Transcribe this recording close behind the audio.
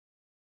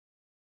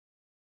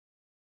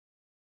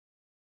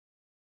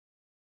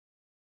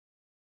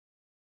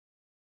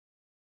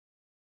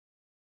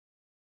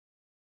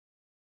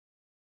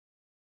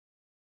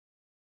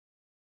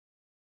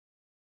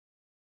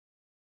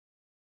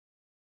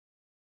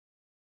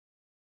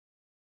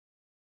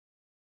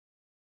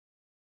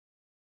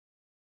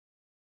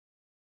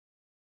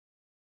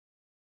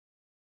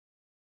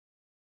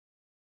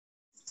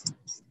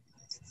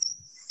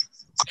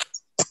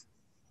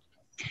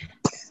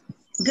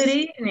Good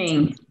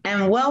evening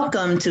and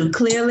welcome to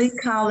Clearly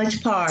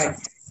College Park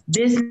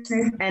Business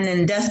and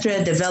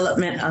Industrial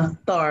Development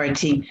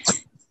Authority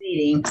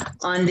meeting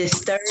on this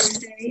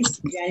Thursday,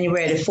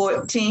 January the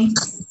 14th,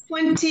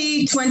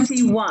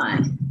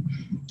 2021.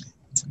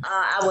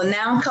 I will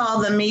now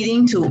call the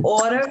meeting to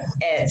order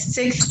at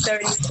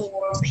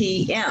 6:34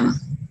 p.m.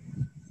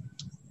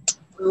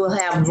 We will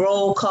have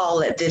roll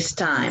call at this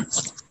time.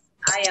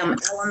 I am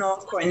Eleanor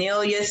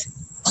Cornelius,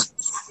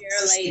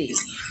 Chair Lady.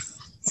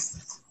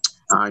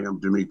 I am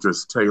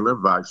Demetrius Taylor,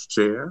 Vice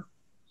Chair.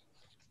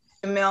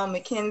 Jamel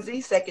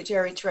McKenzie,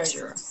 Secretary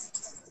Treasurer.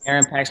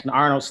 Aaron Paxton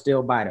Arnold,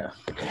 still BIDA.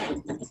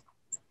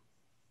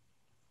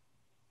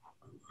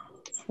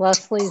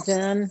 Leslie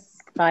Zinn,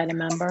 BIDA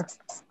member.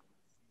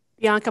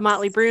 Bianca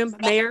Motley Broom,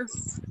 Mayor.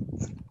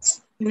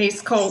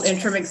 Denise Cole,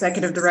 Interim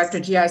Executive Director,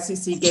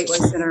 GICC Gateway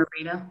Center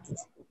Arena.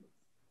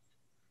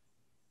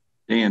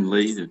 Dan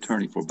Lee, the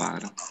attorney for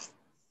BIDA.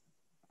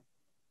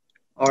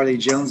 Arlie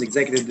Jones,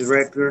 Executive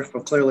Director for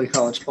Clearly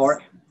College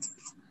Park.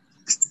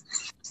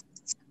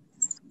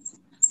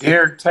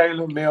 Derek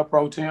Taylor, Mayor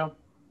Pro Tem.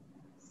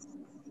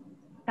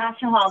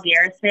 Tasha Hall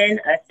Garrison,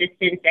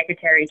 Assistant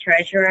Secretary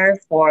Treasurer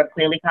for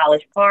Clearly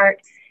College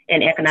Park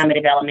and Economic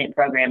Development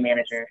Program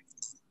Manager.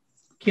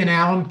 Ken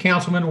Allen,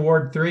 Councilman,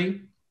 Ward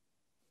 3.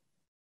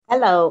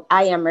 Hello,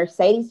 I am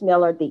Mercedes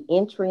Miller, the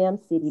Interim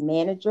City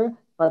Manager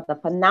for the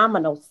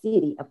phenomenal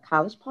city of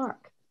College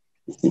Park.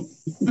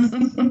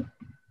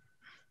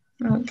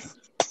 Okay.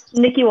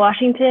 Nikki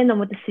Washington, I'm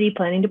with the City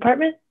Planning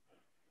Department.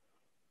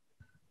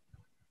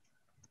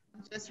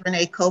 Just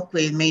Renee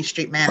Coakley, Main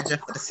Street Manager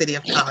for the City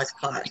of College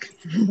Park.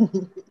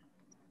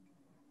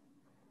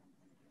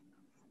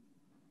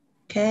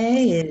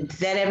 Okay, is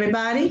that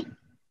everybody?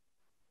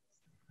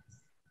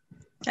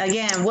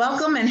 Again,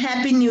 welcome and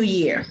Happy New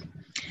Year.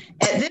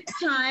 At this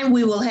time,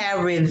 we will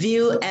have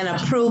review and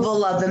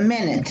approval of the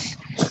minutes.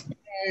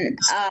 And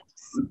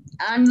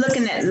I'm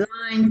looking at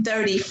line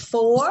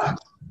 34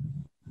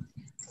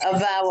 of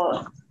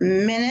our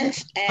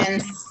minutes.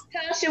 And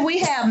Tasha, we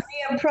have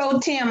Mayor Pro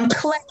Tem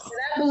Clay, but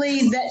I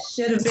believe that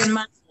should have been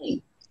my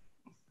name.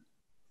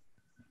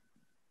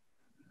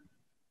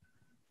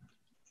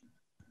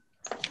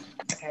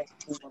 Okay.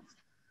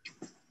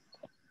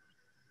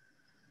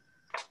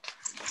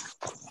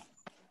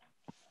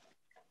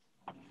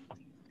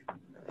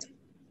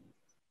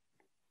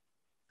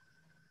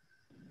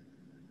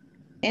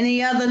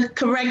 Any other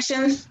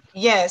corrections?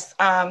 Yes,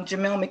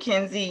 Jamel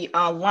McKenzie,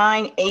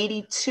 line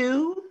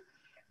 82,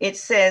 it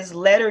says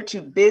letter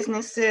to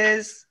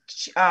businesses.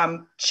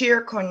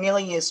 Chair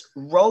Cornelius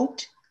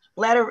wrote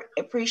letter of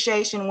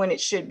appreciation when it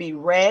should be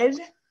read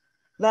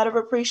letter of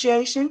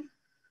appreciation.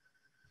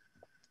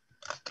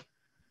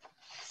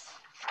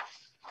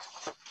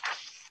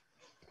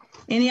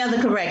 Any other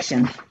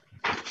correction?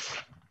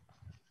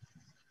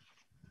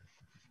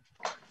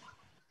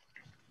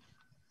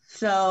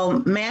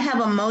 So may I have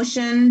a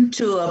motion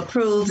to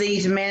approve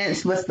these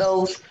minutes with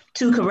those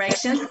two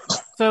corrections?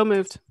 So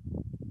moved.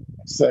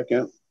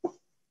 Second.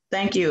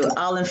 Thank you.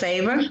 All in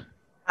favor?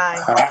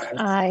 Aye.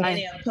 Aye.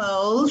 Any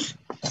opposed?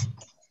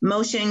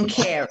 Motion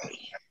carried.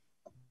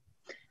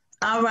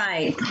 All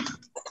right.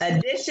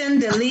 Addition,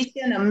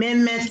 deletion,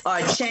 amendments,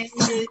 or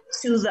changes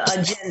to the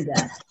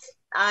agenda.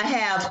 I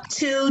have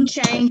two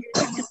changes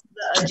to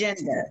the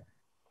agenda.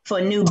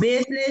 For new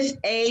business,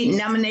 A,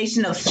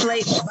 nomination of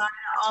slate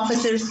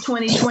officers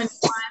 2021.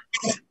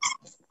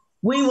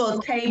 We will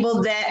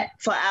table that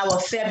for our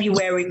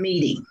February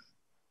meeting.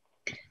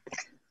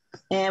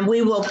 And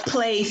we will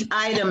place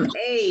item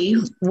A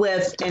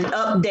with an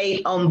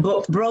update on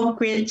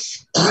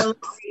brokerage real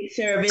estate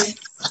service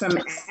from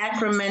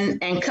Ackerman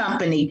and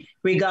Company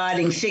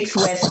regarding 6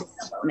 West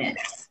development.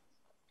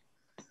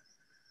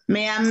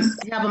 May I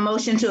have a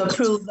motion to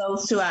approve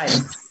those two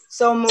items?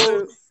 So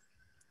moved.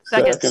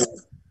 Second.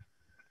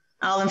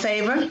 All in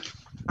favor?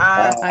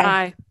 Aye.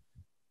 Aye.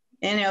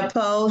 Any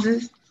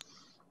opposed?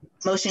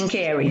 Motion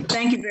carried.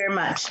 Thank you very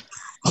much.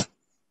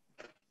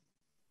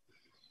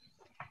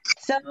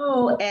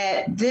 So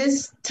at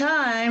this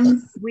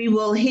time, we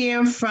will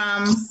hear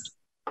from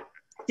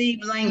Steve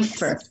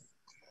Langford.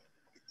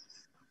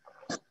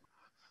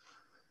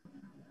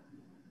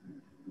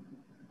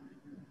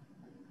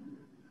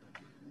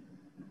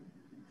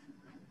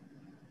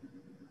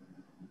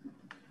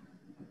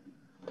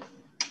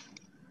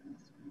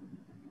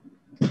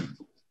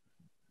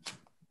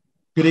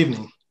 Good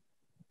evening.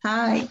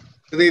 Hi.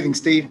 Good evening,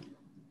 Steve.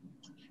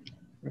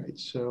 All right,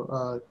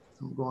 so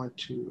I'm going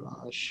to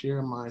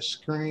share my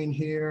screen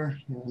here,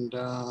 and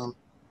I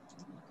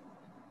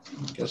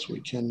guess we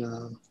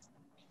can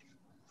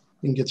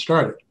get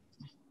started.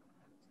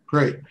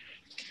 Great.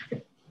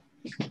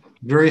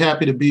 Very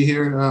happy to be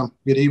here.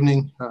 Good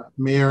evening,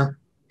 Mayor,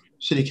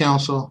 City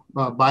Council,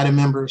 BIDA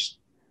members,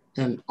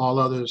 and all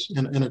others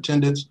in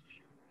attendance.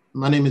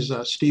 My name is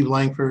Steve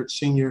Langford,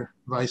 Senior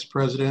Vice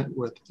President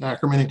with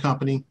Ackerman and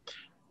Company.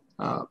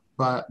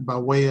 By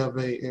way of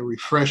a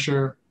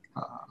refresher,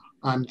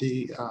 I'm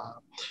the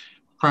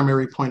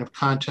primary point of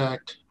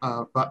contact.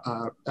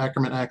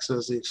 Ackerman acts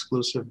as the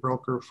exclusive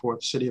broker for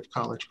the City of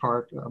College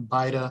Park,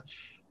 BIDA,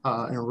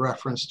 in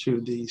reference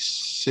to the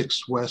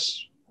 6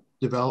 West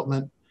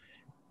development.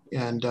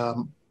 And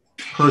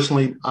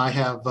personally, I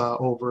have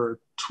over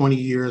 20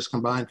 years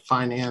combined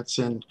finance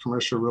and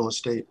commercial real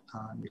estate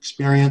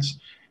experience.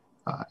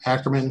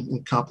 Ackerman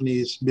and Company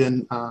has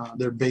been,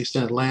 they're based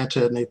in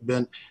Atlanta, and they've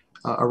been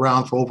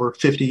around for over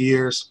 50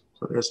 years.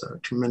 So there's a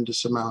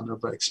tremendous amount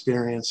of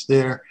experience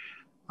there.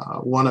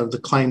 One of the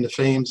claim to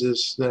fames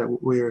is that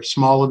we're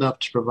small enough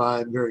to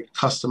provide very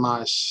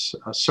customized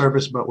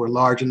service, but we're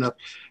large enough,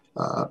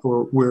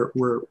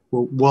 we're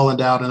well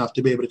endowed enough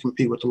to be able to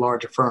compete with the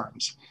larger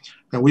firms.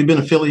 And we've been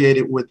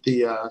affiliated with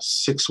the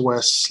 6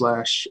 West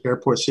 /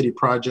 Airport City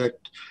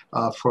project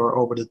for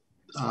over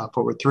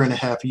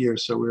 3.5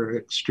 years. So we're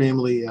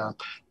extremely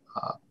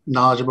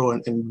knowledgeable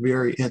and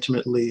very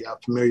intimately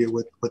familiar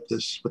with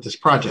this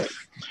project.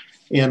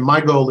 And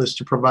my goal is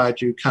to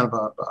provide you kind of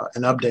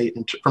an update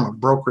from a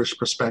brokerage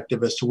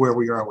perspective as to where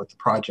we are with the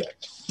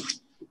project.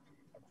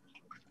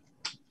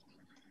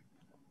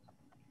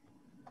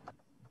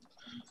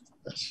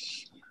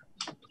 That's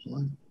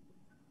one.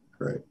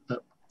 Great. Oh,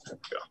 there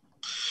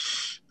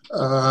we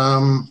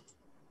go.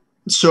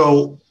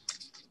 So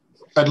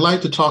I'd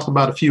like to talk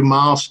about a few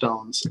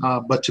milestones,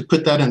 but to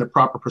put that in a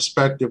proper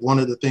perspective, one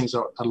of the things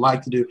I'd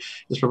like to do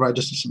is provide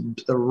just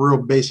a real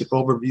basic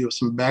overview of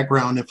some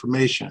background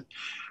information.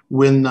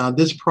 When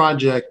this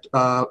project,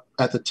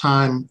 at the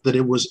time that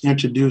it was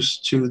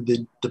introduced to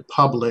the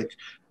public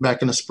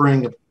back in the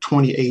spring of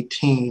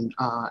 2018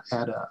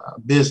 at a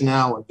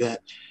BizNow event,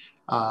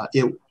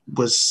 it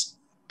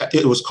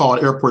was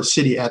called Airport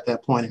City at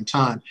that point in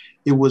time.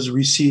 It was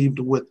received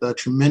with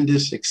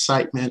tremendous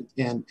excitement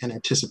and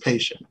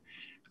anticipation.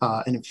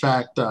 And in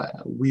fact,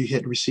 we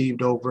had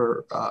received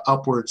over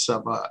upwards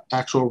of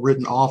actual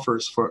written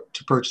offers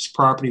to purchase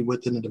property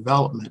within the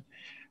development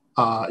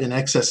in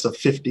excess of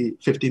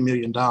 $50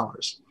 million.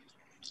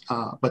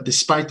 But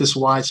despite this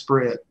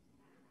widespread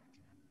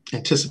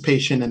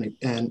anticipation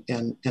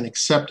and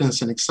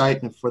acceptance and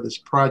excitement for this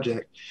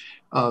project,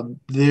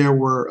 there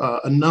were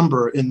a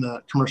number in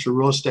the commercial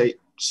real estate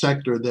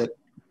sector that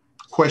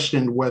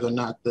questioned whether or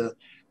not the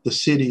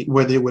city,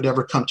 whether it would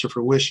ever come to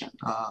fruition,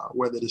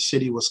 whether the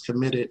city was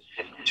committed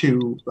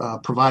to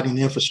providing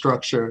the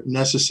infrastructure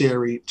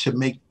necessary to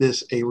make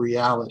this a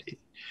reality.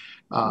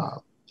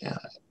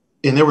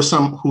 And there were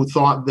some who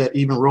thought that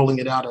even rolling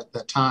it out at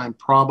that time,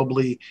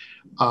 probably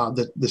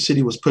that the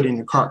city was putting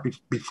the cart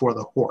before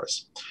the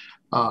horse.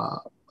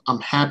 I'm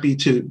happy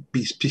to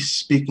be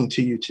speaking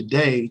to you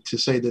today to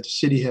say that the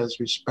city has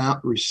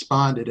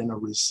responded in a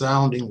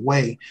resounding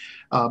way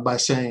by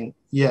saying,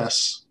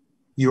 yes,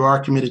 you are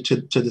committed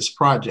to this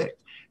project.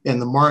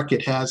 And the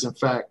market has, in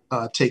fact,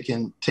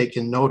 taken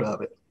note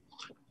of it.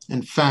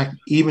 In fact,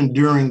 even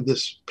during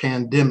this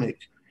pandemic,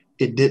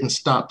 it didn't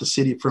stop the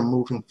city from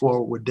moving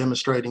forward with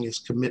demonstrating its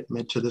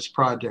commitment to this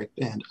project.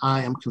 And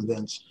I am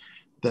convinced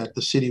that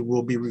the city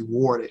will be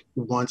rewarded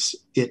once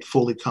it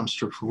fully comes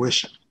to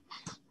fruition.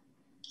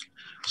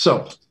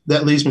 So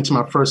that leads me to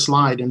my first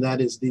slide, and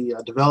that is the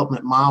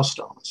development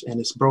milestones. And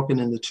it's broken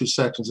into 2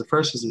 sections. The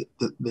first is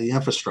the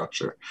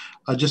infrastructure,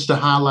 just to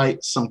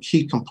highlight some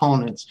key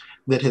components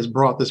that has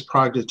brought this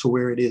project to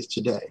where it is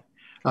today.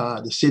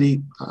 The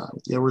city,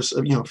 there was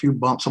a few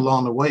bumps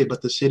along the way,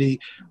 but the city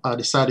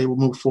decided it would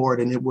move forward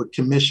and it would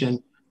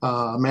commission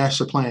a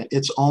master plan,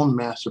 its own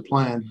master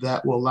plan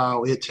that will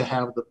allow it to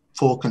have the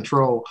full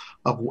control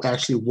of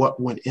actually what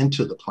went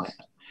into the plan.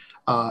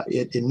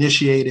 It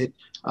initiated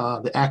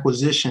the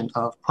acquisition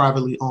of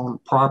privately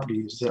owned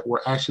properties that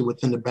were actually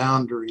within the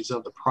boundaries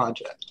of the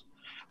project.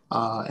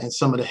 And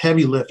some of the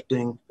heavy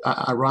lifting,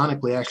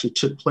 ironically, actually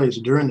took place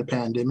during the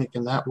pandemic,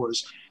 and that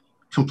was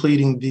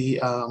completing the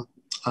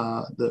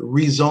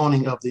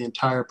rezoning of the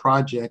entire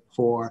project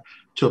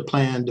to a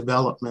planned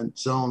development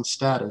zone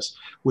status,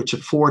 which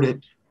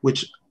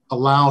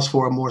allows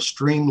for a more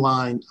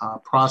streamlined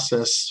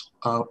process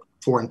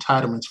for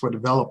entitlements for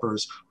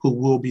developers who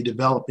will be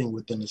developing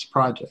within this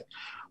project.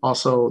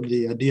 Also,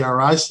 the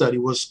DRI study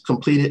was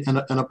completed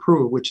and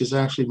approved, which is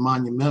actually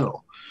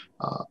monumental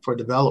for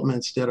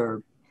developments that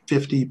are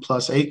 50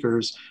 plus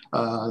acres.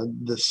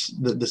 The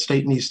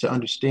state needs to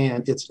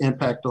understand its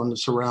impact on the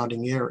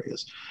surrounding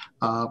areas.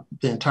 The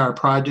entire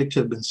project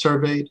has been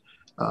surveyed.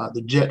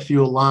 The jet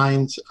fuel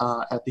lines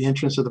at the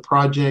entrance of the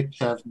project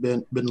have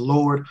been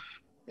lowered.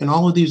 And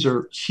all of these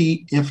are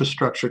key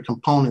infrastructure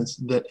components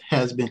that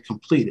has been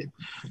completed,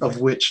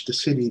 of which the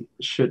city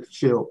should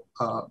feel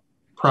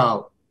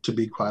proud, to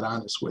be quite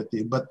honest with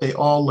you. But they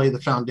all lay the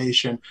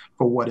foundation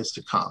for what is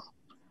to come.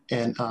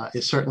 And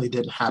it certainly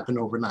didn't happen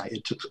overnight.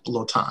 It took a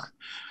little time.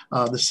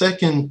 The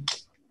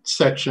second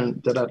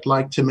section that I'd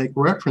like to make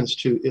reference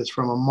to is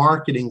from a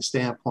marketing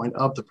standpoint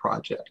of the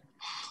project.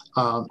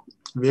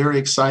 Very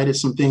excited,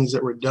 some things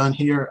that were done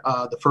here.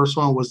 The first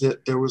one was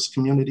that there was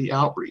community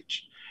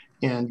outreach.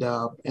 And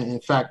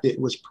in fact, it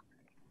was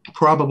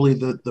probably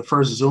the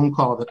first Zoom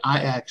call that I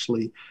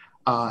actually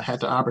had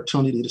the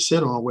opportunity to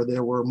sit on, where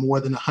there were more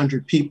than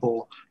 100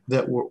 people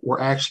that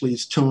were actually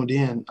tuned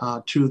in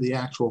to the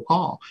actual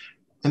call.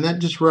 And that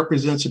just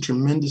represents a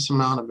tremendous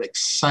amount of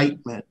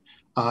excitement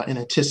and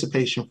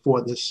anticipation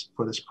for this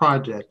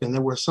project. And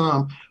there were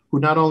some who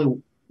not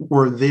only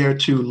were there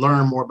to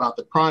learn more about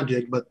the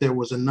project, but there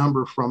was a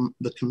number from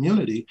the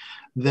community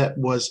that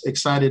was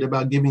excited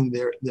about giving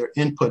their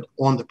input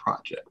on the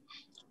project.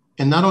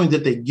 And not only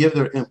did they give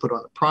their input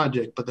on the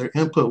project, but their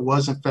input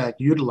was in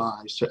fact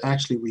utilized to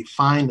actually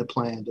refine the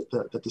plan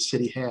that the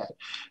city had.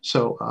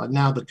 So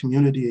now the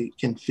community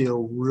can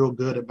feel real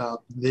good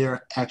about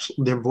their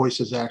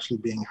voices actually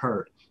being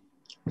heard.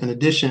 In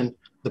addition,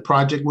 the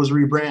project was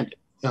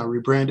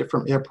rebranded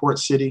from Airport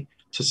City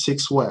to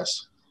 6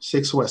 West.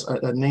 6 West,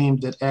 a name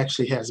that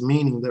actually has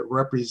meaning, that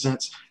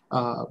represents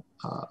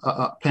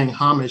paying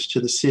homage to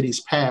the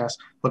city's past,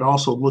 but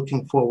also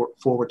looking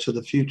forward to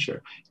the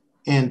future.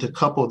 And to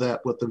couple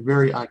that with a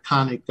very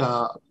iconic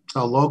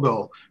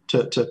logo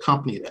to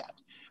accompany that.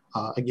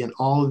 Again,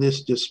 all of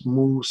this just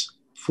moves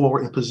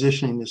forward in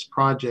positioning this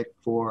project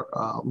for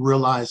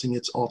realizing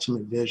its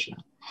ultimate vision.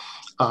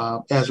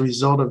 As a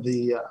result of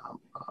the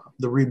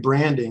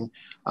rebranding,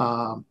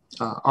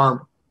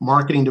 our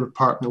marketing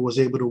department was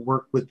able to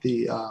work with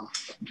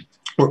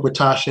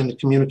Tasha and the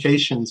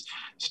communications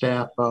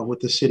staff with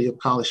the city of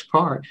College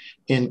Park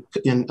in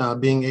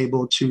being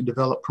able to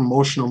develop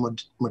promotional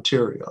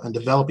material and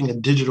developing a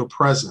digital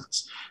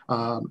presence.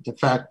 In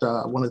fact,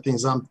 one of the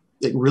things I'm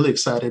really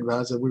excited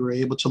about is that we were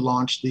able to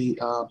launch the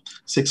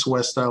 6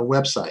 West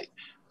website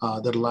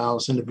that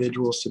allows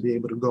individuals to be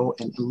able to go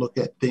and look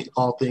at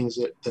all things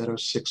that are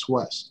 6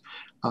 West.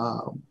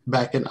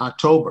 Back in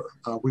October,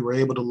 we were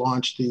able to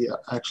launch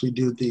actually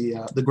do the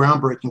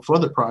groundbreaking for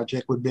the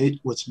project,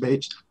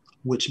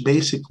 which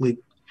basically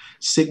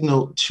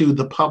signaled to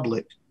the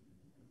public,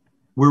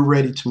 we're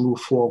ready to move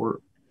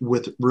forward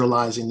with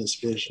realizing this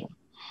vision.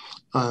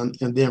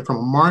 And then from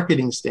a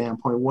marketing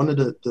standpoint, one of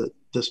the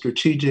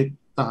strategic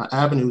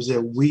avenues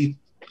that we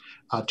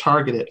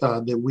targeted,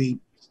 that we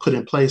put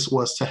in place,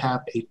 was to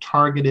have a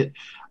targeted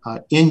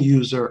end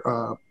user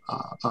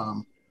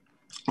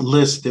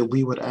list that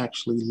we would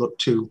actually look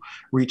to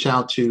reach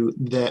out to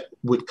that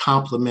would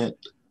complement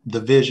the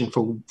vision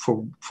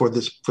for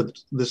this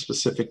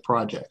specific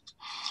project.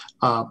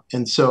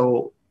 And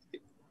so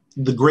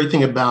the great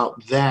thing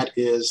about that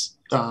is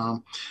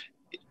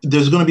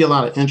there's going to be a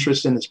lot of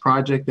interest in this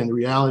project, and the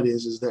reality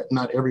is that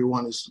not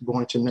everyone is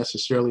going to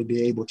necessarily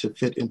be able to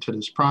fit into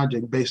this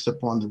project based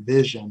upon the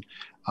vision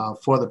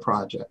for the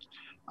project.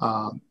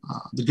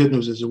 The good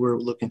news is that we're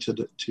looking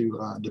to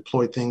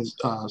deploy things,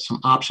 some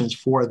options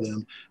for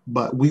them,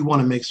 but we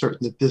want to make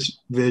certain that this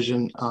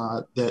vision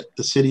that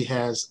the city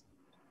has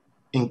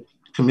in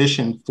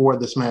commission for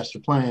this master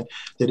plan,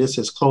 that it's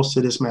as close to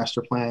this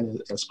master plan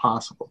as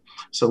possible.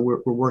 So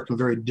we're working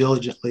very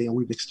diligently, and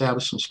we've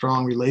established some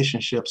strong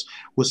relationships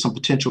with some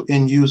potential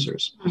end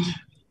users.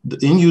 The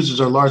end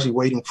users are largely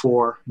waiting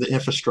for the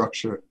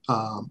infrastructure,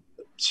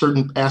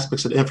 certain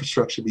aspects of the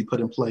infrastructure to be put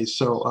in place.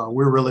 So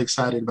we're really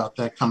excited about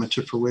that coming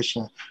to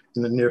fruition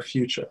in the near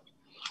future.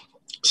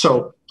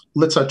 So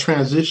let's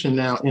transition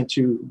now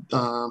into,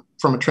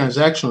 from a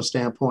transactional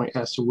standpoint,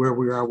 as to where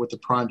we are with the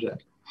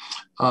project.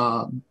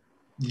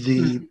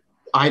 The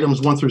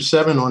items 1 through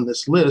 7 on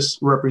this list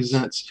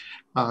represents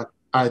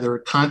either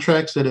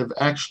contracts that have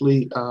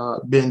actually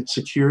been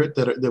secured,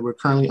 that were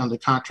currently under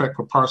contract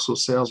for parcel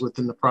sales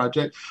within the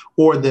project,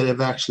 or that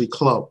have actually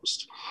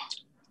closed.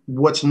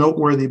 What's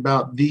noteworthy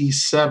about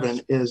these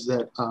 7 is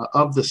that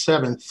of the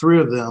 7, 3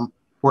 of them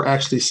were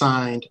actually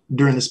signed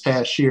during this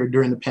past year,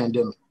 during the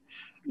pandemic.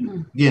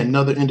 Again,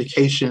 another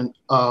indication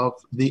of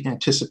the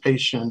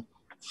anticipation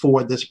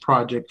for this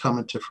project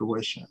coming to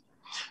fruition.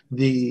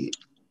 The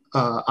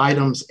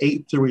items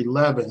 8 through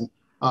 11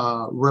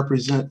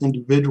 represent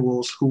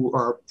individuals who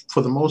are,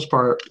 for the most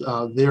part,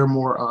 they're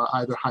more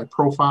either high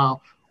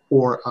profile,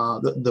 or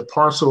their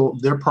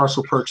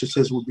parcel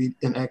purchases will be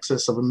in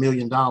excess of $1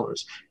 million.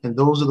 And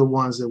those are the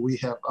ones that we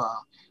have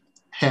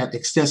had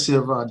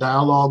extensive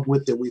dialogue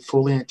with, that we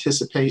fully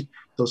anticipate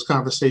those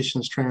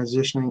conversations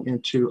transitioning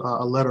into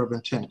a letter of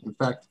intent. In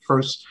fact, the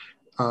first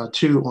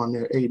 2 on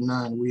there, 8 and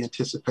 9, we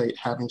anticipate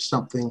having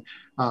something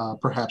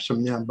perhaps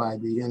from them by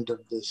the end of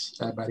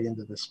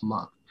this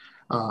month.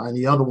 And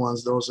the other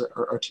ones, those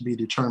are to be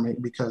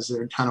determined, because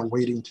they're kind of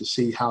waiting to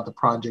see how the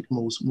project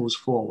moves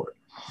forward.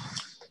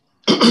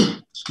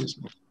 Excuse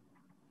me.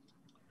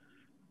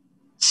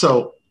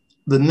 So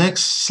the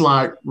next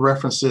slide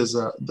references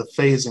the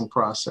phasing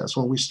process.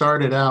 When we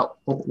started out,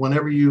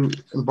 whenever you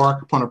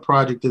embark upon a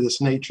project of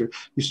this nature,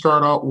 you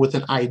start out with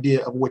an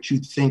idea of what you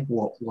think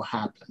will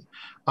happen.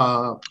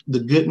 The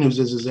good news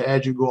is that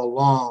as you go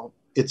along,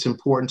 it's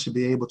important to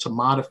be able to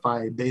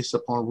modify it based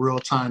upon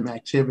real-time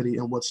activity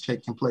and what's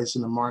taking place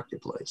in the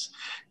marketplace.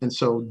 And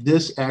so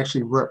this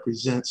actually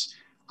represents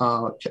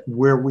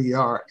where we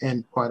are.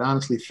 And quite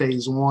honestly,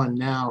 phase 1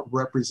 now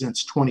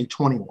represents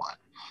 2021.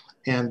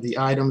 And the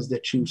items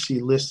that you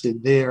see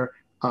listed there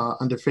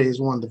under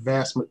phase 1, the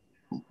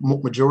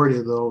majority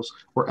of those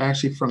were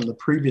actually from the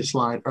previous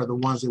slide are the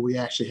ones that we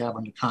actually have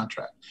under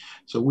contract.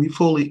 So we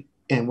fully,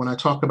 and when I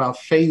talk about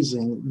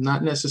phasing,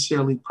 not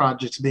necessarily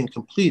projects being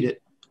completed,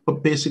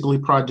 but basically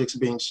projects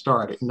being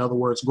started. In other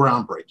words,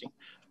 groundbreaking.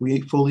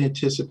 We fully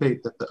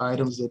anticipate that the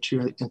items that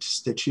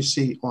you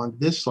see on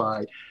this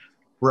slide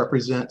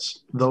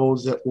represents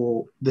those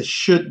that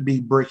should be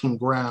breaking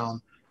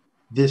ground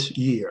this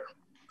year,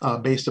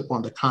 based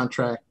upon the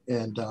contract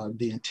and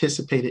the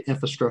anticipated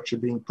infrastructure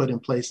being put in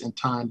place in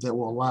time that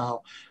will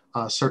allow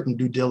certain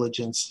due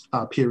diligence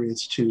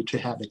periods to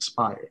have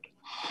expired.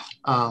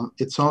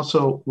 It's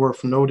also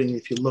worth noting,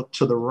 if you look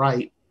to the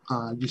right,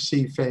 you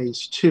see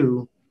phase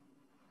 2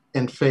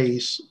 and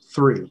phase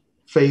 3.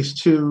 Phase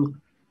 2,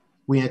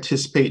 we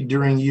anticipate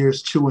during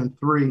years 2 and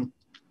 3,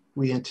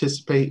 we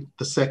anticipate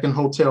the second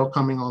hotel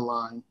coming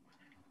online.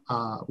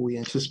 We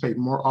anticipate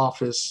more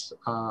office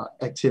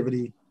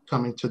activity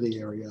coming to the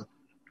area,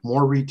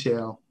 more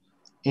retail,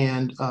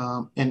 and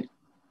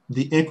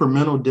the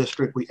incremental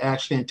district we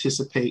actually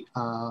anticipate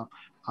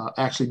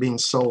actually being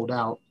sold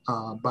out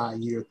by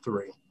year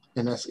 3.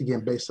 And that's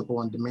again based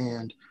upon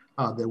demand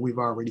that we've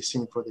already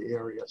seen for the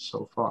area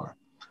so far.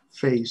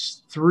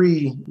 Phase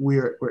 3,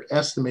 we're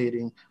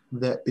estimating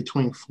that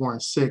between 4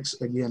 and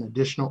 6, again,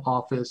 additional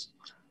office,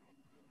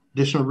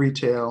 additional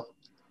retail,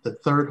 the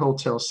third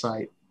hotel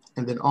site,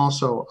 and then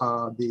also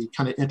the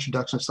kind of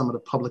introduction of some of the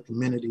public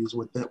amenities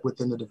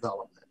within the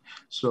development.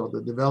 So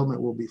the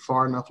development will be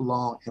far enough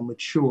along and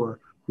mature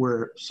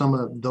where some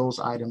of those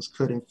items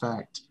could in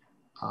fact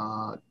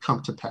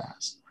come to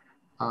pass.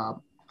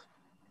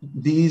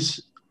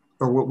 These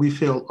are what we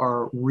feel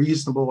are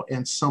reasonable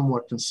and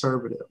somewhat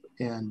conservative.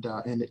 And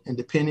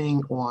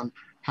depending on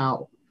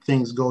how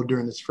things go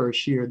during this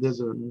first year, there's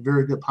a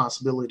very good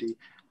possibility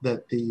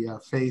that the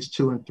phase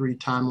 2 and 3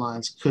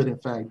 timelines could in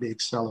fact be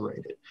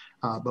accelerated.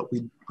 But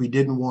we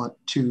didn't want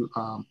to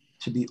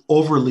be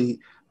overly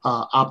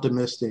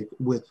optimistic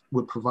with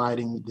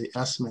providing the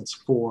estimates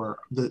for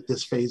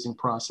this phasing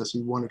process.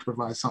 We wanted to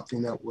provide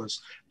something that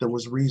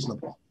was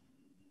reasonable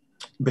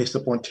based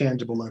upon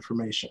tangible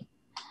information.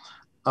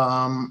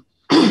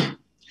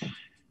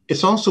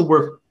 It's also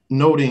worth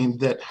noting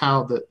that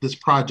how this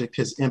project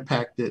has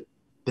impacted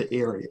the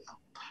area.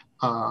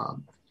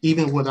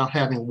 Even without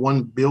having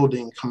one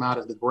building come out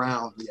of the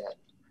ground yet,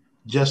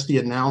 just the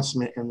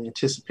announcement and the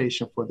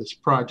anticipation for this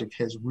project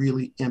has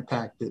really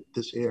impacted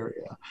this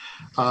area.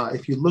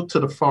 If you look to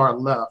the far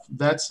left,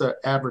 that's an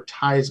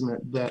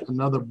advertisement that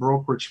another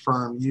brokerage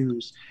firm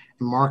used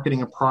in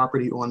marketing a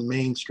property on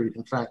Main Street.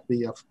 In fact,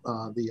 the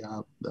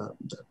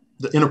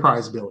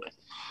Enterprise building.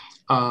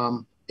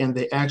 And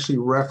they actually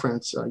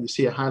reference, you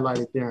see it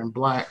highlighted there in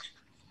black,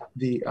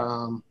 they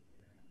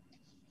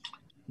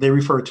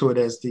refer to it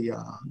as the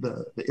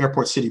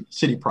Airport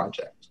City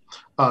project.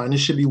 And it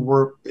should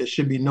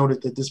be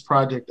noted that this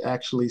project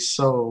actually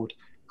sold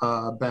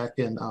back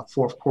in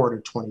fourth quarter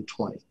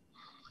 2020.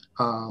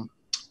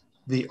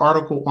 The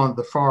article on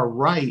the far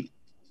right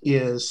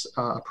is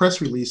a press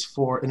release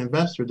for an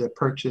investor that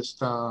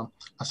purchased a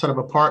set of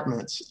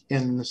apartments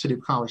in the city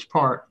of College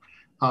Park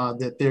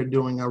that they're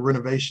doing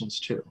renovations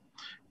to.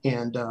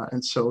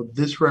 And so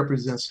this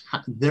represents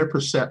their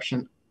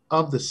perception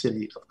of the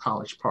city of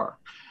College Park.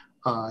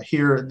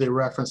 Here they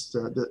reference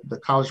the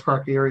College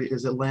Park area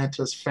is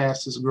Atlanta's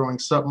fastest growing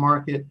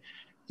submarket,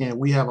 and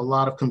we have a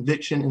lot of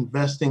conviction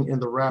investing in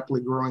the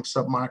rapidly growing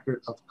submarket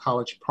of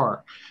College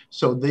Park.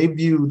 So they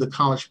view the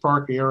College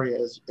Park area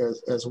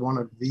as one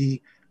of the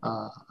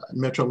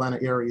Metro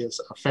Atlanta areas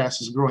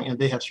fastest growing, and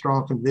they have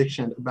strong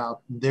conviction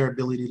about their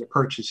ability to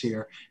purchase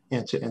here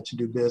and to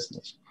do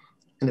business.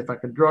 And if I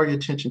could draw your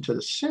attention to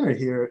the center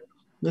here,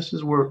 this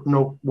is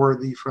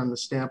noteworthy from the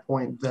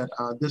standpoint that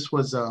this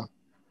was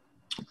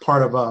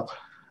part of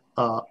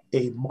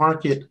a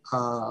market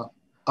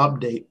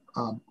update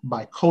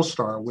by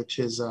CoStar, which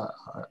is a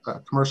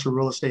commercial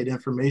real estate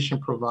information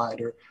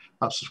provider,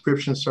 a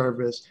subscription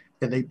service,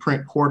 and they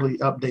print quarterly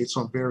updates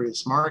on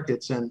various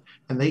markets, and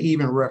they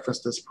even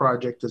reference this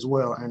project as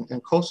well. And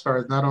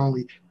CoStar is not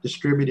only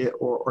distributed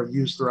or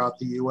used throughout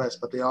the US,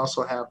 but they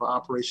also have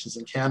operations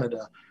in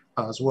Canada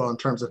as well in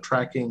terms of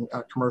tracking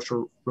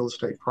commercial real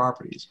estate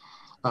properties.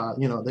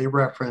 They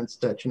reference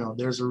that,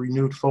 there's a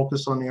renewed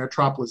focus on the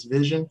Airtropolis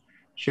vision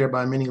shared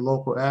by many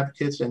local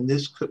advocates, and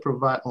this could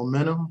provide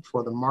momentum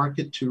for the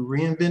market to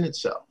reinvent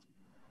itself,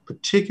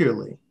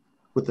 particularly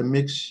with the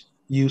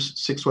mixed-use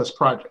 6 West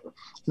project.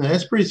 Now,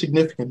 that's pretty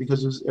significant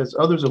because as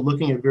others are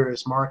looking at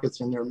various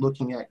markets and they're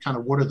looking at kind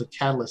of what are the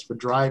catalysts for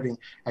driving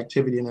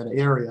activity in that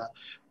area,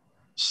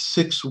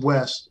 6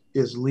 West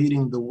is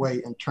leading the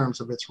way in terms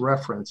of its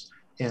reference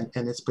and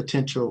its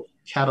potential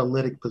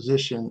catalytic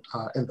position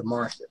in the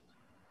market.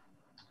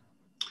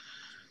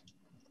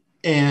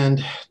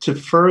 And to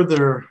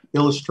further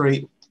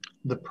illustrate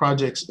the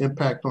project's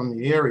impact on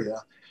the area,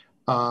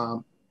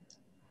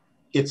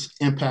 it's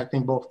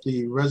impacting both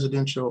the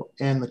residential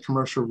and the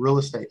commercial real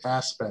estate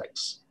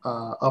aspects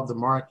of the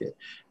market.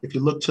 If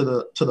you look to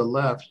the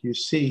left, you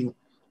see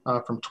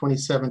from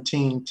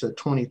 2017 to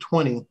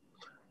 2020,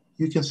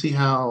 you can see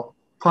how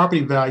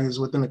property values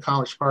within the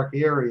College Park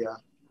area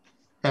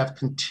have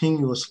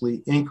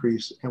continuously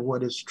increased. And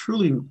what is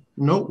truly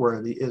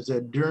noteworthy is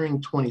that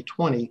during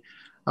 2020,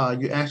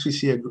 you actually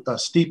see a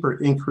steeper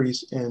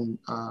increase in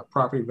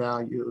property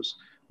values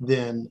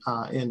than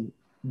in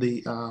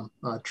the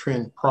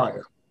trend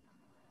prior.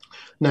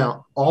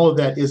 Now, all of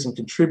that isn't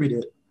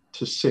contributed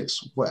to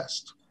 6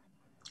 West.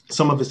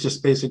 Some of it's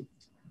just basic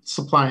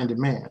supply and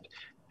demand.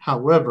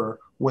 However,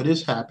 what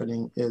is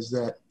happening is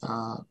that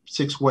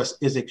 6 West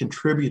is a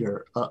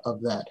contributor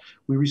of that.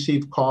 We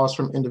receive calls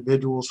from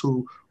individuals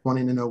who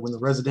wanting to know when the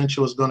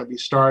residential is going to be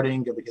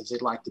starting because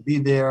they'd like to be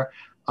there.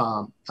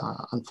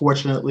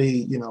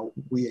 Unfortunately,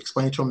 we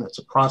explain to them it's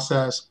a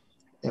process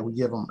and we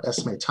give them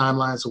estimated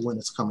timelines of when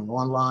it's coming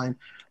online.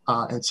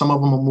 And some of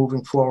them are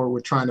moving forward. We're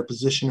trying to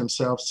position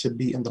themselves to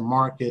be in the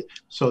market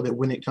so that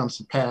when it comes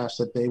to pass,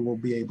 that they will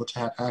be able to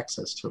have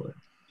access to it.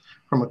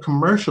 From a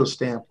commercial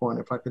standpoint,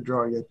 if I could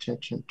draw your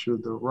attention to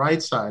the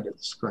right side of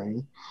the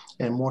screen,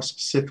 and more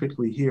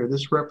specifically here,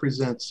 this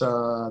represents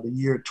the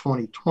year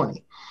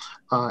 2020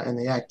 and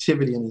the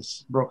activity, and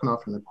it's broken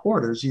off in the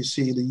quarters. You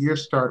see the year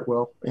start,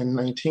 well, in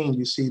 19,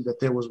 you see that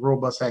there was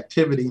robust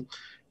activity,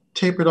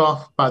 tapered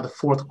off by the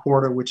 4th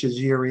quarter, which is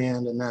year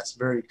end, and that's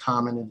very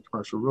common in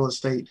commercial real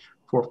estate.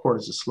 4th quarter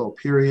is a slow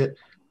period,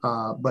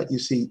 but you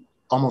see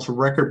almost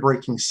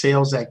record-breaking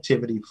sales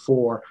activity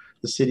for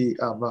the city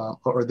of,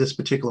 or this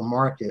particular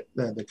market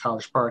that the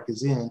College Park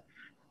is in.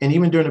 And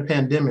even during the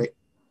pandemic,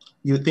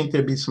 you would think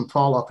there'd be some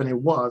fall off, and it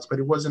was, but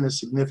it wasn't as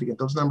significant.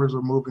 Those numbers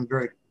were moving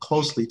very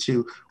closely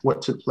to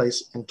what took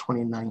place in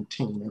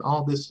 2019. And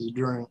all this is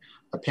during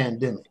a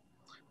pandemic.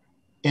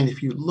 And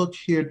if you look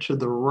here to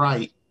the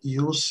right,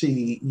 you'll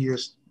see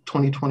years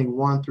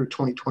 2021 through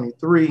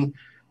 2023,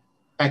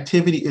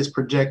 activity is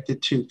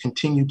projected to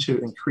continue to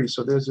increase.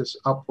 So there's this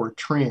upward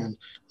trend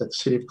that the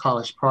city of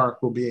College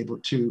Park will be able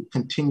to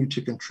continue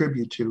to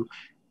contribute to,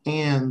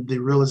 and the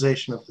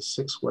realization of the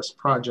 6 West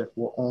project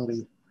will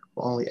only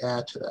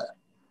add to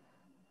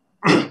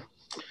that.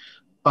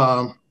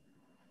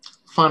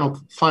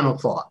 Final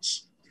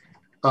thoughts.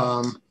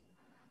 From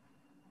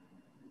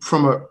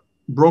a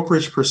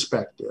brokerage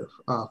perspective,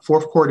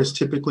 4th quarter is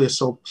typically a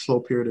slow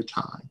period of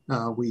time.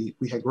 We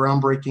had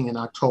groundbreaking in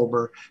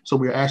October, so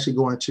we're actually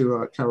going to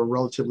a kind of a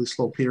relatively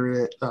slow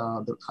period.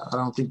 I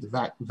don't think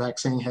the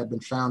vaccine had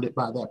been founded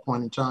by that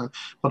point in time,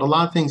 but a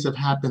lot of things have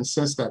happened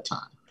since that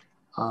time.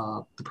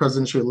 The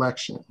presidential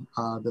election,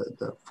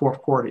 the 4th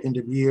quarter, end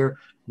of year,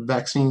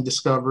 vaccine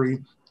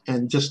discovery,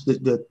 and just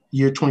the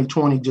year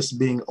 2020 just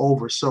being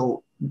over.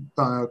 So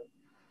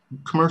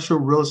commercial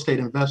real estate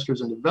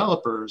investors and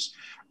developers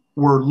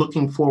were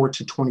looking forward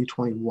to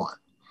 2021.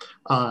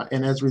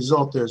 And as a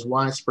result, there's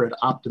widespread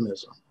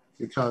optimism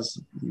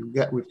because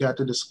we've got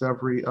the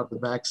discovery of the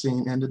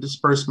vaccine and the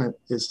disbursement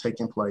is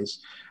taking place.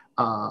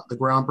 The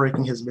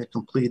groundbreaking has been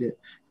completed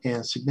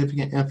and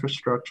significant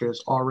infrastructure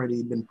has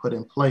already been put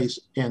in place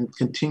and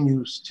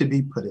continues to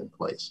be put in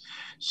place.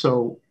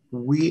 So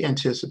we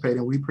anticipate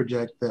and we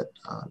project that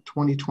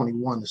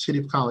 2021, the city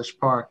of College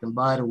Park and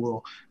BIDA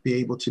will be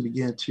able to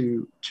begin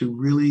to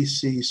really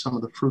see some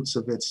of the fruits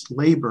of its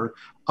labor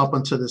up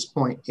until this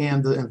point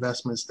and the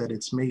investments that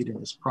it's made in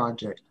this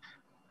project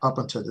up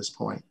until this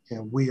point.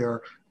 And we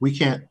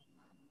can't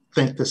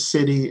thank the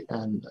city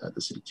and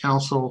the city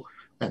council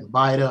and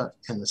BIDA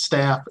and the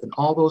staff and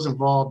all those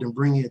involved in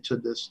bringing it to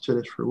this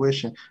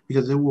fruition,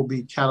 because it will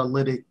be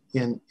catalytic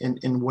in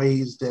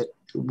ways that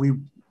we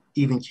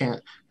even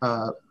can't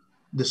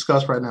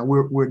discuss right now.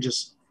 We're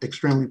just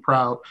extremely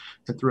proud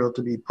and thrilled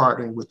to be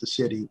partnering with the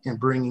city and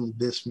bringing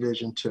this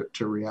vision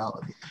to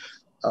reality.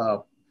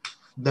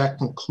 That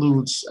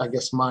concludes, I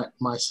guess,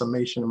 my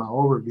summation and my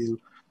overview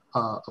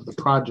of the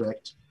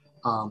project.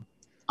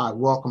 I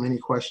welcome any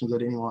questions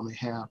that anyone may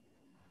have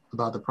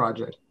about the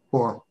project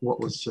or what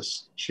was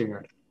just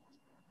shared.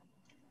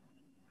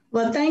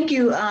 Well, thank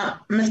you,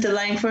 Mr.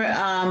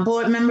 Langford.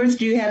 Board members,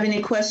 do you have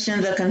any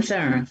questions or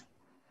concerns?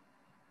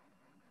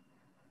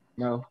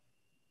 No.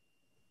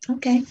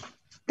 Okay.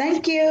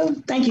 Thank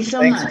you. Thank you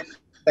so much.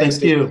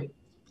 Thank you.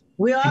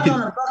 We are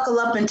going to buckle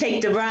up and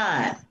take the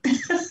ride.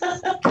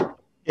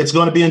 It's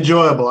going to be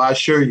enjoyable, I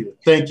assure you.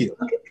 Thank you.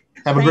 Okay.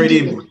 Have a great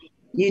evening.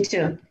 You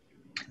too.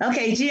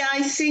 Okay,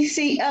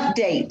 GICC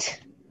update.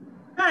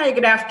 Hi,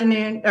 good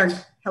afternoon, or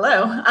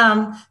hello.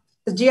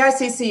 The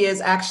GICC is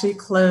actually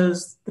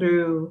closed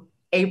through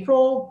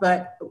April,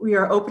 but we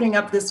are opening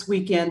up this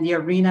weekend the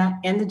arena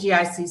and the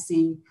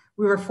GICC.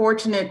 We were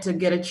fortunate to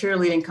get a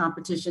cheerleading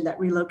competition that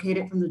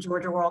relocated from the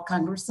Georgia World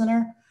Congress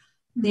Center.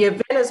 The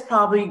event is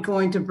probably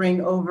going to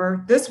bring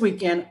over this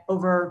weekend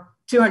over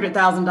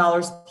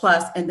 $200,000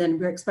 plus, and then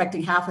we're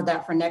expecting half of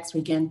that for next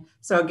weekend.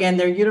 So again,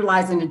 they're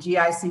utilizing the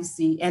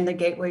GICC and the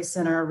Gateway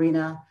Center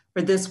Arena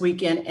for this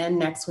weekend and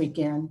next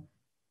weekend.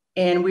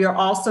 And we are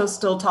also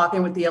still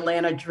talking with the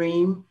Atlanta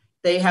Dream.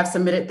 They have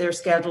submitted their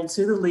schedule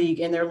to the league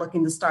and they're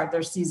looking to start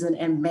their season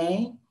in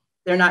May.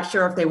 They're not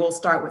sure if they will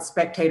start with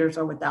spectators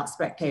or without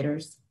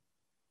spectators.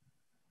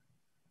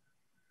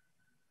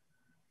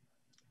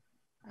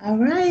 All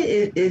right,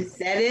 is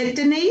that it,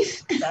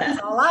 Denise?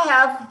 That's all I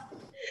have.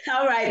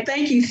 All right,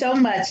 thank you so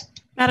much.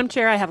 Madam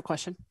Chair, I have a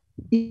question.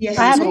 Yes,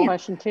 I have a ma'am.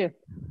 question too.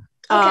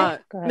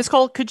 Ms. ahead.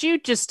 Cole, could you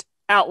just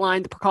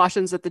outline the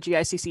precautions that the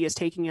GICC is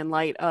taking in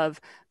light of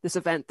this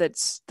event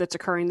that's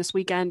occurring this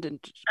weekend? And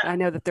I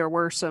know that there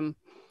were some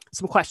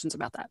questions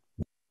about that.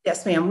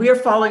 Yes, ma'am. We are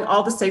following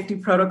all the safety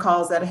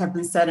protocols that have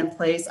been set in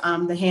place,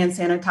 the hand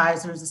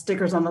sanitizers, the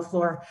stickers on the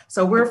floor.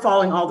 So we're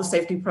following all the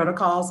safety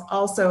protocols.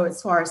 Also,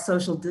 as far as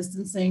social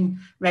distancing,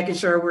 making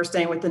sure we're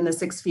staying within the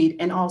 6 feet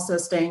and also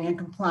staying in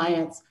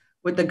compliance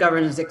with the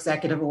governor's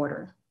executive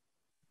order.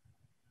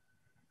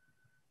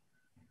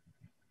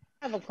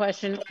 I have a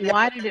question.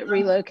 Why did it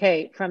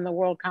relocate from the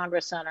World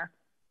Congress Center?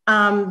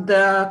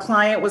 The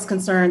client was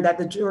concerned that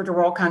the Georgia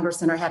World Congress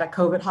Center had a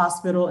COVID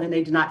hospital and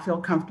they did not feel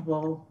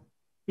comfortable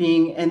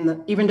being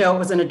in even though it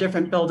was in a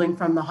different building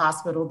from the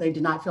hospital, they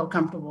did not feel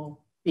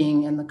comfortable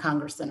being in the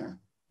Congress Center.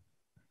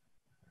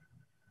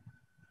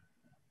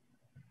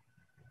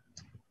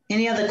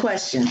 Any other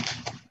questions?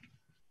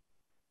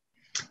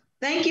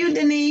 Thank you,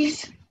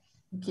 Denise.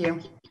 Thank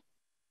you.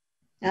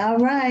 All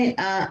right,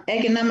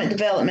 economic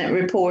development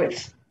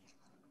reports.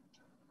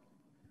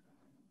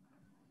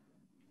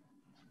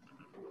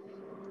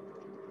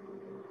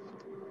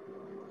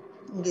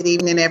 Good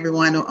evening,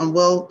 everyone. And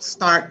we'll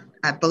start,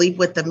 I believe,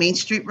 with the Main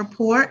Street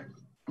report.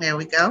 There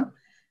we go.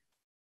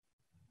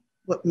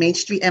 With Main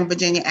Street and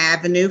Virginia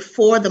Avenue.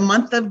 For the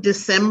month of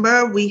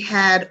December, we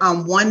had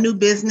one new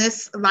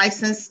business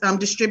license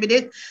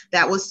distributed.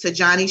 That was to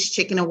Johnny's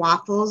Chicken and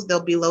Waffles.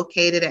 They'll be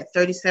located at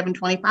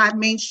 3725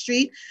 Main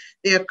Street.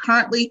 They're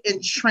currently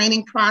in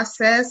training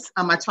process.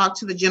 I talked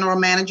to the general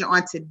manager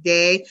on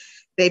today.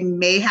 They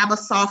may have a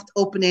soft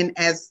opening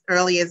as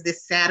early as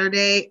this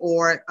Saturday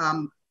or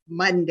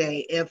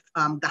Monday if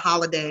the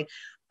holiday,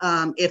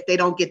 if they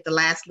don't get the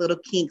last little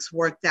kinks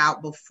worked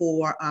out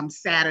before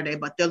Saturday,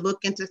 but they're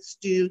looking to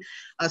do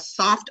a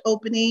soft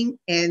opening.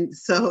 And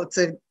so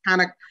to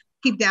kind of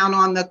keep down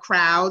on the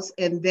crowds,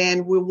 and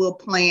then we will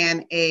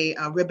plan a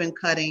ribbon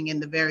cutting in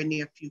the very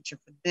near future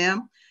for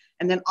them.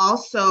 And then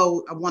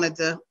also I wanted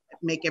to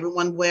make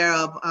everyone aware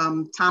of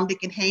Tom,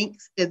 Dick and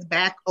Hank's is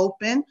back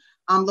open,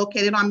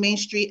 located on Main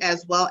Street,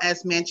 as well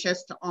as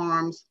Manchester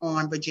Arms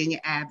on Virginia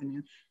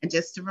Avenue. And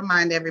just to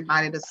remind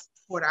everybody to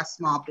support our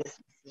small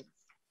businesses.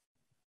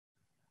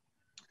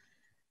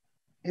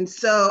 And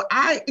so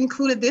I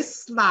included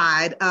this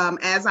slide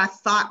as I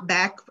thought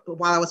back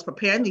while I was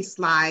preparing these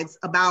slides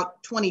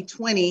about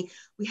 2020.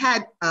 We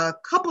had a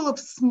couple of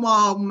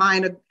small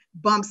minor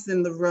bumps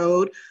in the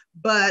road,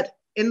 but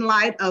in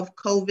light of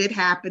COVID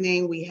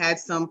happening, we had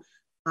some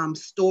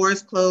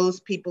stores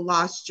closed, people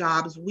lost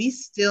jobs. We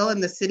still in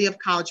the city of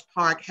College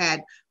Park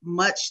had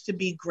much to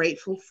be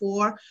grateful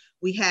for.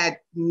 We had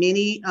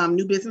many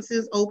new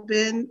businesses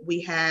open.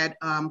 We had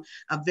a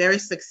very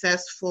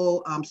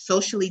successful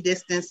socially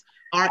distanced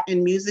art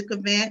and music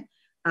event.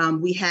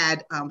 We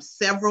had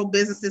several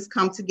businesses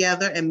come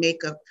together and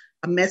make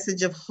a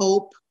message of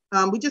hope.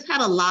 We just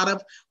had a lot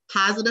of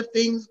positive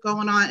things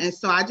going on. And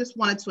so I just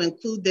wanted to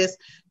include this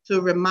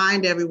to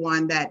remind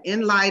everyone that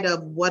in light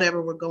of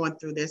whatever we're going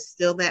through, there's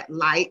still that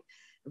light,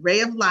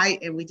 ray of light,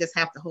 and we just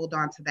have to hold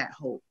on to that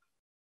hope.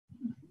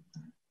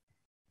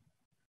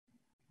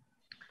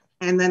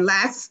 And then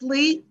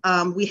lastly,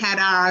 we had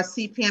our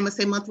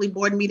CPMSA monthly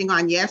board meeting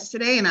on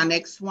yesterday, and our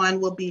next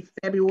one will be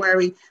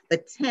February the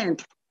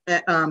 10th,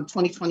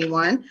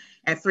 2021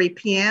 at 3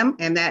 p.m.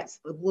 And that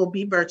will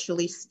be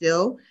virtually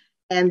still.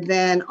 And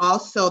then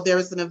also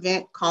there's an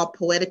event called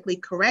Poetically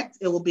Correct.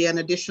 It will be an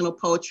additional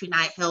poetry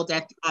night held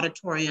at the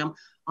auditorium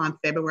on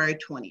February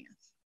 20th.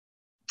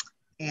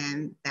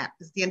 And that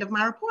is the end of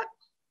my report.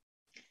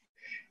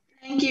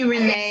 Thank you,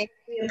 Renee.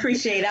 We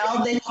appreciate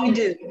all that you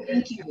do.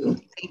 Thank you.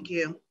 Thank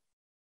you.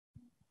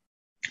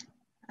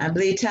 I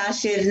believe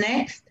Tasha is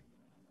next.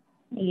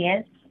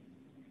 Yes.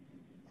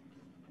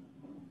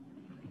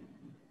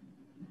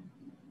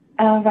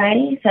 All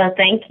righty, so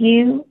thank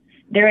you.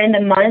 During the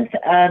month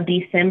of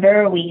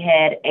December, we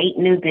had 8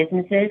 new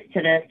businesses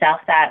to the South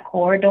Side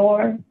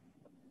Corridor.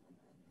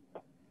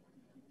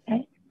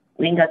 Okay,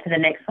 we can go to the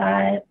next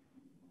slide.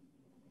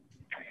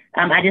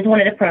 I just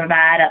wanted to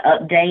provide an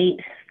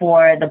update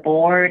for the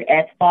board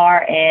as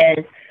far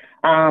as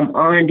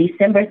on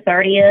December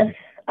 30th,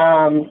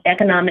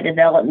 economic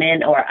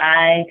development, or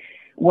I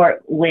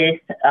work with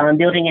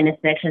building and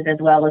inspections as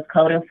well as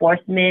code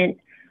enforcement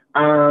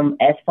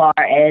as far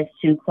as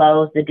to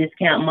close the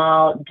discount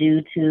mall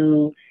due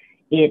to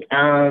it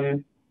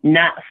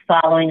not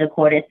following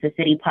accordance to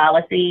city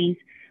policies.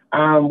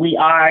 We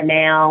are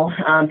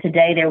now,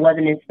 today there was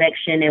an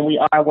inspection, and we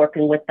are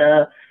working with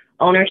the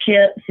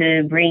ownership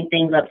to bring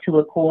things up to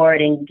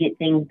accord and get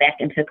things back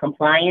into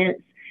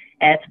compliance.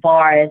 As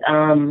far as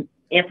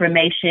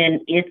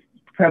information is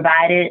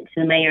provided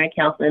to mayor and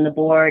council and the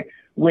board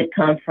would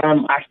come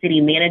from our city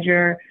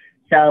manager.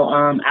 So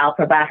I'll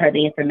provide her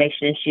the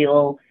information and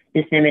she'll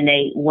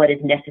disseminate what is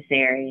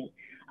necessary.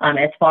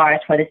 As far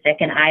as for the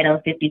second item,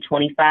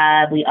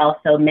 5025, we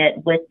also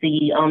met with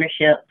the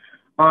ownership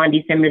on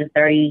December the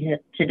 30th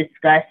to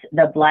discuss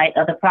the blight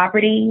of the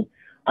property.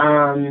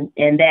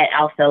 And that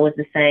also is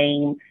the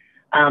same.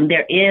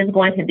 There is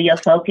going to be a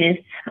focus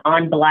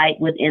on blight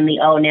within the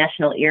Old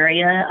National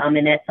area,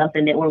 and that's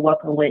something that we're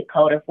working with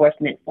code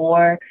enforcement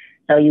for.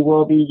 So you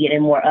will be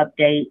getting more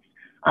updates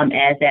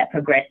as that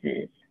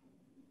progresses.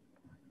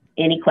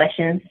 Any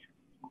questions?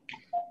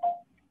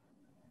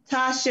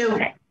 Tasha,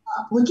 okay.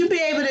 Would you be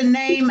able to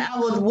name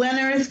our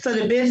winners for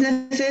the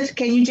businesses?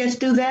 Can you just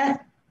do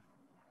that?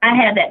 I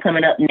have that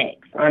coming up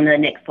next on the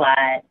next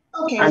slide.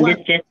 Okay.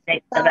 Just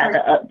about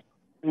the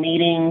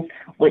meetings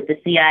with the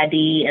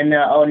CID and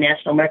the Old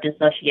National Merchant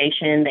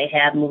Association. They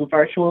have moved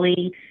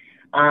virtually,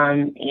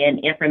 and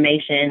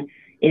information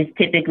is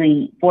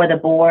typically for the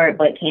board,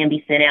 but can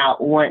be sent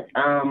out once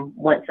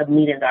the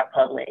meetings are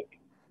public.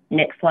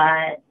 Next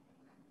slide.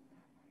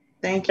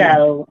 Thank you.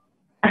 So,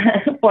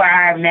 for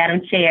our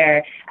Madam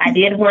Chair, I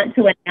did want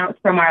to announce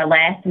from our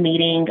last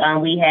meeting,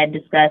 we had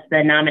discussed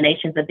the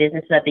nominations of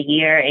Business of the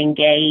Year and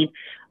gave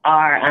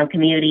our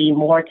community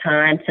more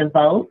time to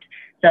vote.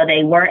 So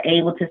they were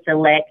able to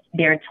select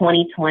their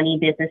 2020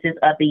 Businesses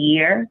of the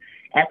Year.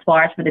 As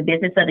far as for the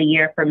Business of the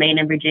Year for Maine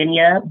and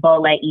Virginia,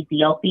 Bole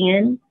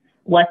Ethiopian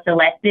was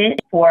selected.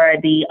 For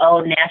the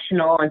Old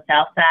National and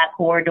Southside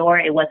Corridor,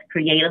 it was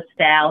Creative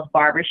Styles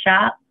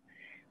Barbershop.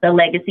 The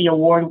Legacy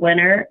Award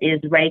winner is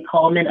Ray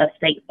Coleman of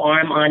State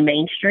Farm on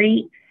Main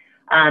Street,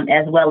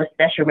 as well as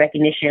special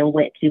recognition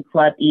went to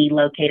Club E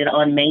located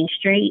on Main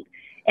Street.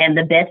 And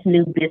the Best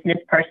New Business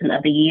Person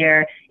of the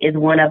Year is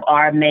one of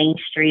our Main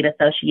Street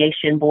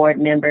Association board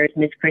members,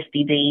 Ms.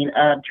 Christy Dean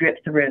of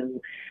Drip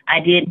Through. I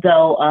did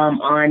go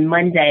on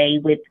Monday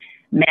with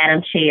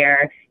Madam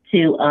Chair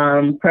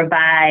to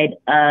provide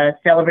a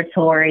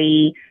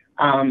celebratory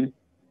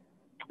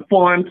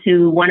form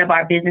to one of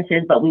our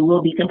businesses, but we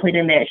will be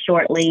completing that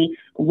shortly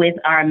with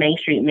our Main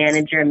Street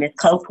manager, Ms.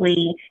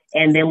 Coakley,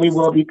 and then we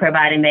will be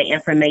providing that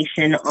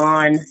information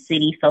on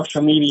city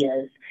social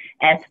medias.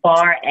 As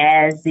far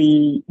as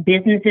the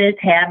businesses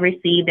have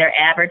received their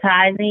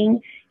advertising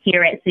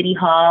here at City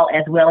Hall,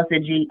 as well as the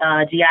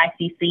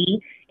GICC,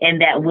 and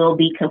that will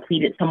be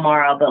completed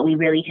tomorrow. But we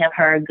really have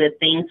heard good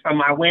things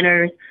from our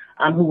winners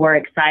who were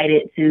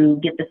excited to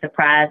get the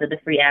surprise of the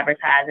free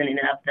advertising and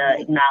of the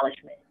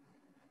acknowledgement.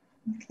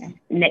 Okay.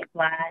 Next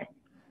slide.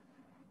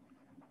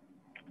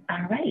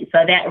 All right, so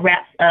that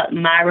wraps up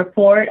my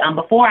report.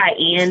 Before I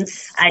end,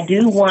 I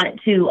do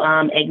want to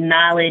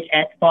acknowledge,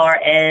 as far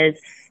as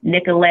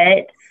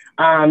Nicolette,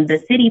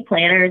 the city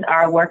planners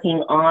are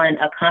working on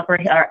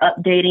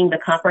updating the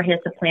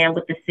comprehensive plan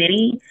with the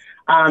city.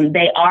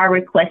 They are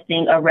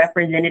requesting a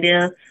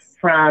representative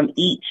from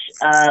each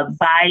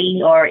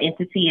body or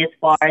entity as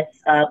far as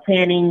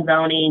planning,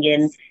 zoning,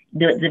 and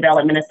the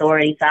development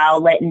authority. So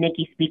I'll let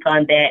Nikki speak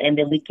on that, and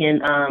then we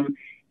can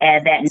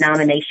add that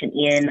nomination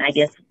in, I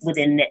guess,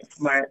 within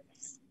next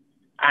month's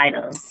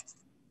item.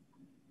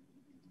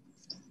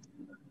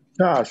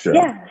 Tasha.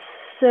 Yeah,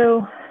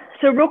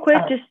 so real quick,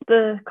 just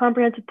the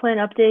comprehensive plan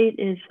update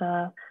is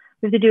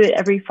we have to do it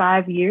every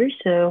 5 years.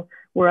 So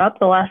we're up.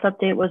 The last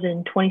update was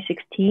in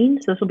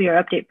 2016. So this will be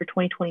our update for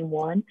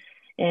 2021.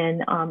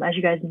 And as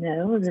you guys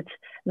know, it's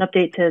an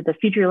update to the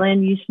future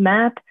land use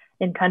map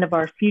and kind of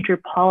our future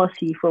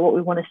policy for what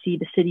we want to see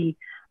the city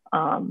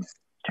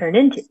turn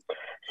into.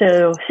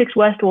 So 6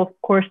 West will,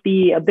 of course,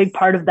 be a big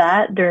part of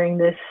that during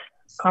this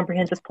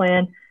comprehensive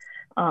plan.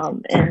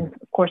 And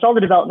of course, all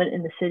the development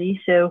in the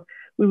city. So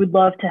we would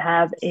love to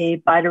have a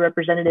BIDA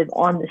representative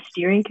on the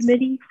steering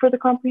committee for the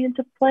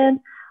comprehensive plan.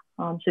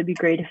 So it'd be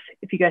great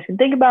if you guys can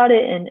think about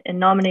it and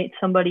nominate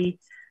somebody.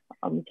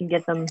 We can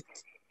get them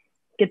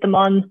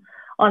on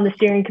the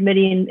steering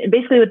committee. And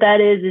basically what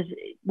that is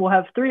we'll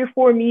have 3 or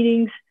 4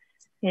 meetings,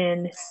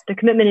 and the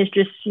commitment is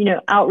just,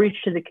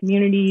 outreach to the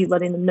community,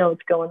 letting them know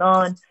what's going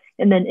on,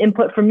 and then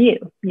input from you.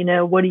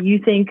 What do you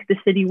think the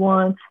city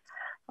wants?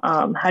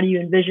 How do you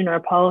envision our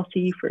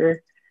policy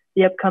for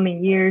the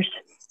upcoming years?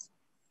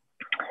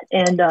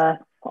 And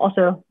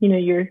also,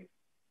 your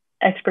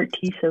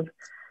expertise of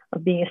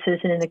being a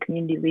citizen and a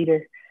community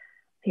leader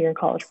here in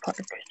College Park.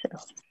 So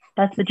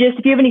that's the gist.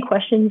 If you have any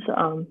questions,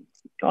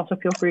 also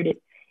feel free to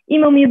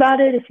email me about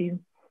it if you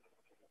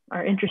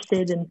are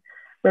interested in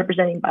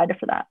representing BIDA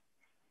for that.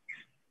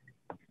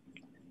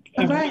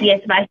 Right.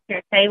 Yes, Vice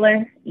Chair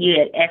Taylor,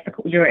 you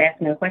were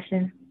asking a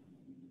question.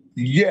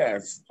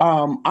 Yes,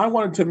 I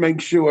wanted to make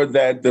sure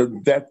that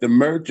the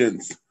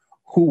merchants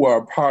who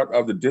are part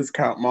of the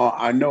discount mall,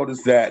 I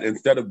noticed that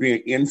instead of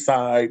being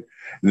inside,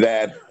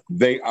 that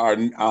they are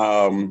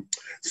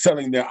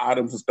selling their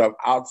items and stuff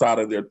outside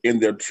of in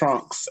their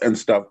trunks and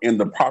stuff in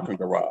the parking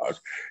garage.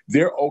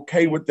 They're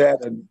okay with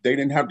that, and they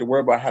didn't have to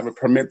worry about having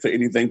permits or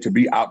anything to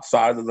be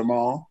outside of the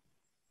mall?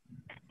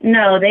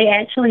 No, they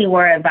actually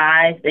were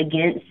advised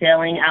against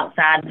selling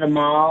outside of the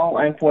mall.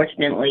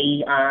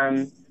 Unfortunately,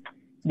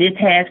 this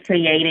has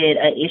created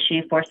an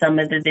issue for some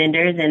of the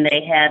vendors, and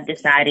they have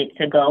decided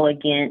to go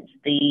against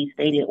the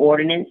stated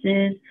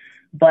ordinances,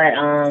 but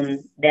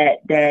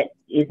that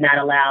is not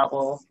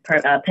allowable.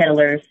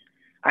 Peddlers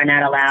are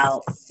not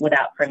allowed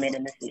without permit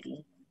in the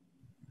city.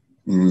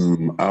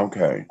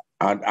 Okay.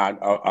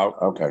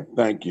 Okay,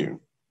 thank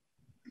you.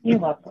 You're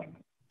welcome.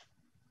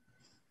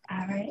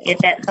 All right. If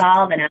that's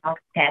all, then I'll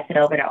pass it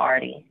over to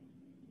Artie.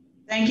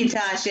 Thank you,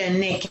 Tasha and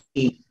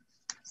Nikki.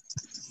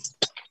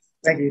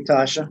 Thank you,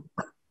 Tasha.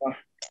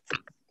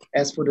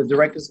 As for the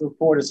director's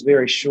report, it's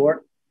very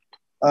short.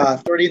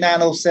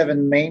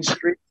 3907 Main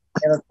Street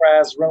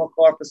Enterprise Rental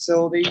Car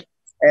Facility,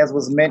 as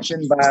was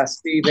mentioned by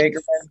Steve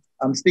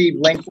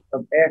Langford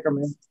of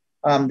Ackerman.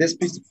 This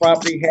piece of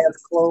property has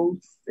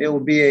closed. It will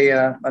be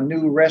a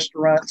new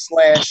restaurant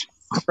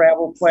 /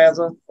 travel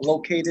plaza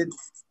located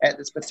at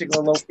this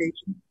particular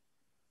location.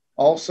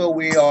 Also,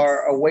 we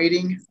are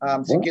awaiting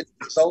to get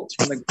the results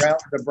from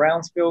the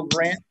Brownsville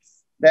grant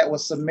that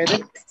was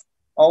submitted.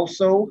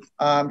 Also,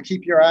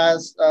 keep your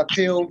eyes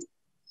peeled.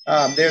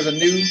 There's a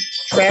new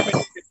traffic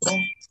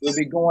signal will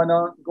be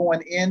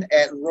going in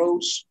at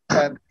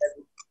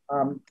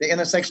the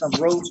intersection of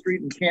Rose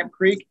Street and Camp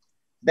Creek.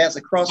 That's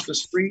across the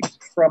street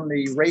from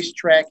the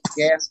racetrack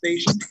gas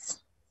station.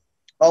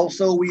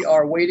 Also, we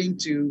are waiting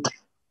to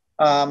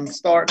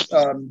start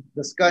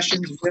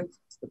discussions with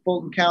the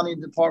Fulton County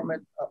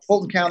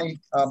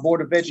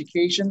Board of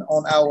Education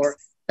on our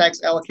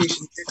tax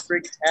allocation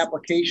district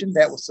application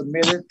that was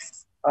submitted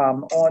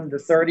on the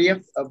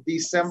 30th of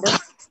December.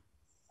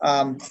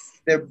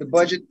 The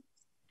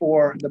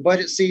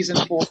budget season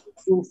for the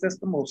school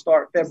system will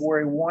start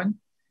February 1.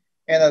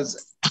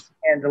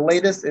 And the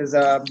latest is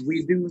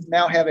we do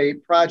now have a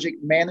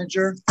project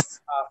manager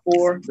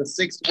for the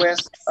 6th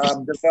West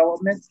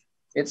development.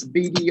 It's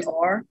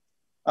BDR.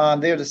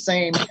 They're the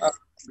same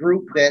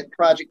group that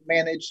project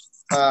managed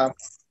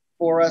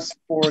for us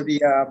for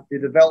the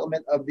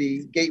development of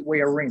the Gateway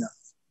Arena.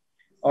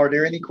 Are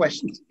there any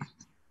questions?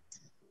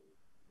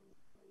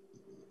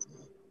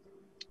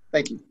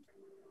 Thank you.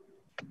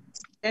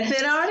 That's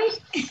it, Artie?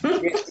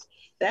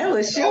 That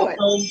was short.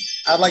 Also,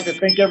 I'd like to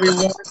thank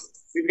everyone.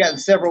 We've gotten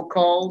several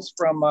calls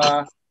from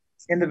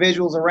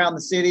individuals around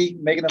the city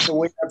making us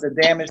aware of the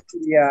damage to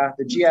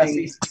the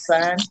GICC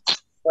sign,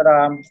 but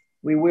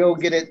we will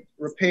get it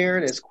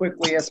repaired as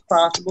quickly as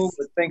possible.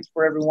 But thanks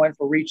for everyone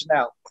for reaching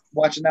out,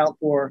 watching out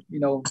for,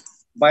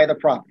 BIDA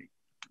property.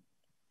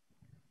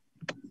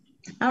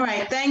 All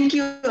right, thank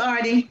you,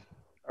 Artie.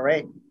 All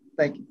right,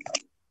 thank you.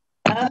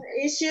 Other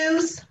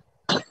issues?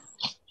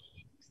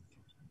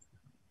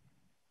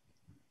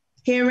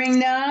 Hearing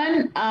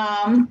none,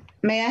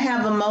 may I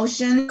have a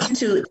motion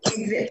to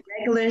exit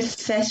regular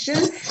session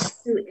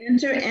to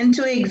enter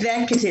into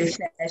executive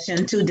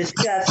session to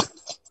discuss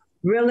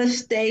real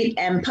estate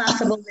and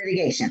possible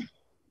litigation?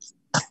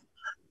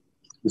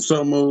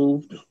 So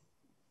moved.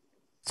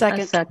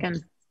 Second.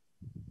 Second.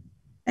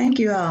 Thank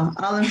you all.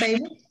 All in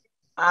favor?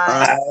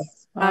 Aye.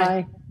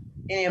 Aye.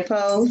 Any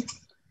opposed?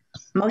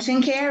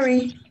 Motion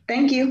carried.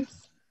 Thank you.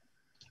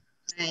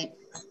 Right.